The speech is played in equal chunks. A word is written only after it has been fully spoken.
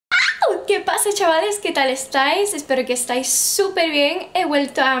¿Qué pasa, chavales? ¿Qué tal estáis? Espero que estáis súper bien. He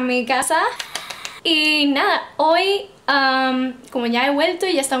vuelto a mi casa y nada, hoy como ya he vuelto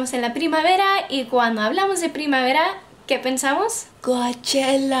y ya estamos en la primavera, y cuando hablamos de primavera, ¿qué pensamos?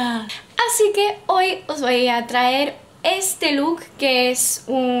 Coachella. Así que hoy os voy a traer este look, que es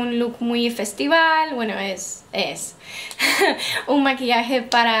un look muy festival. Bueno, es un maquillaje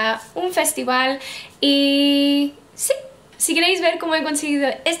para un festival. Y sí, si queréis ver cómo he conseguido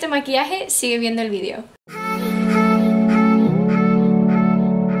este maquillaje, sigue viendo el vídeo.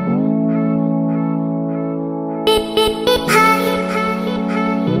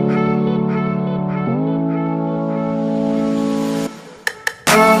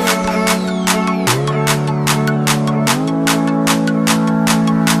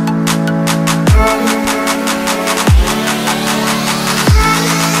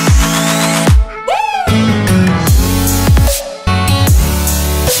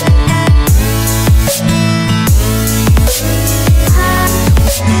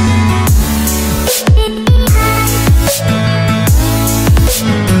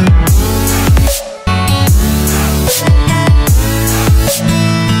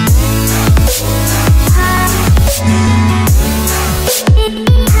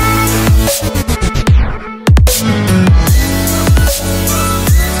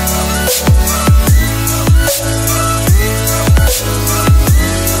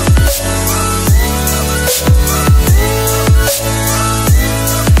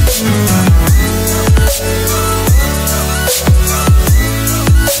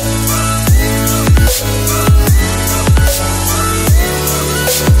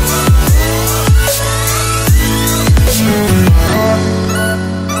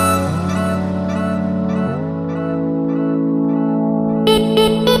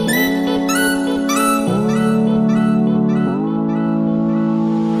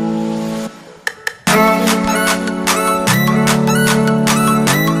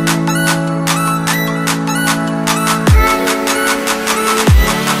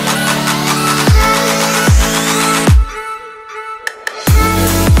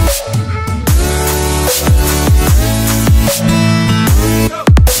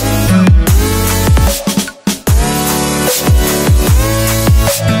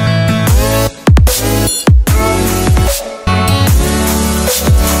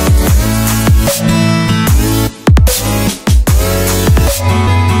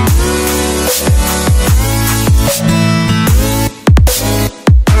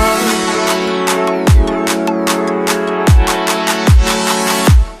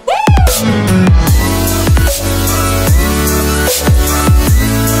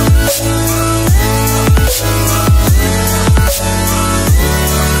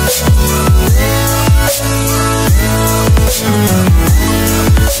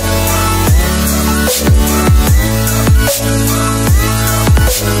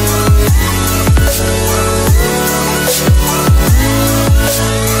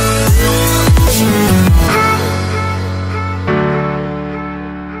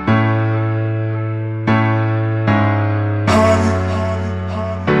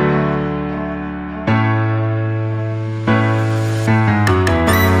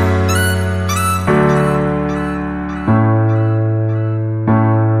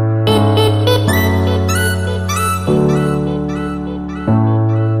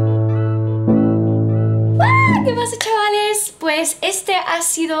 Pues este ha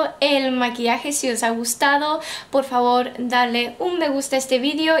sido el maquillaje. Si os ha gustado, por favor darle un me gusta a este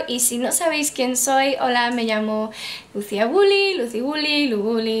vídeo. Y si no sabéis quién soy, hola, me llamo Luu Woolley, Luu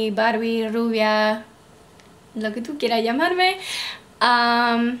Woolley, Barbie, rubia, lo que tú quieras llamarme.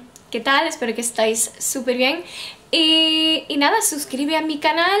 ¿Qué tal? Espero que estáis súper bien. Y nada, suscríbete a mi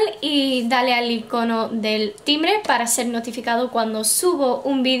canal y dale al icono del timbre para ser notificado cuando subo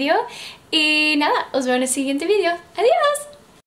un vídeo. Y nada, os veo en el siguiente vídeo. ¡Adiós!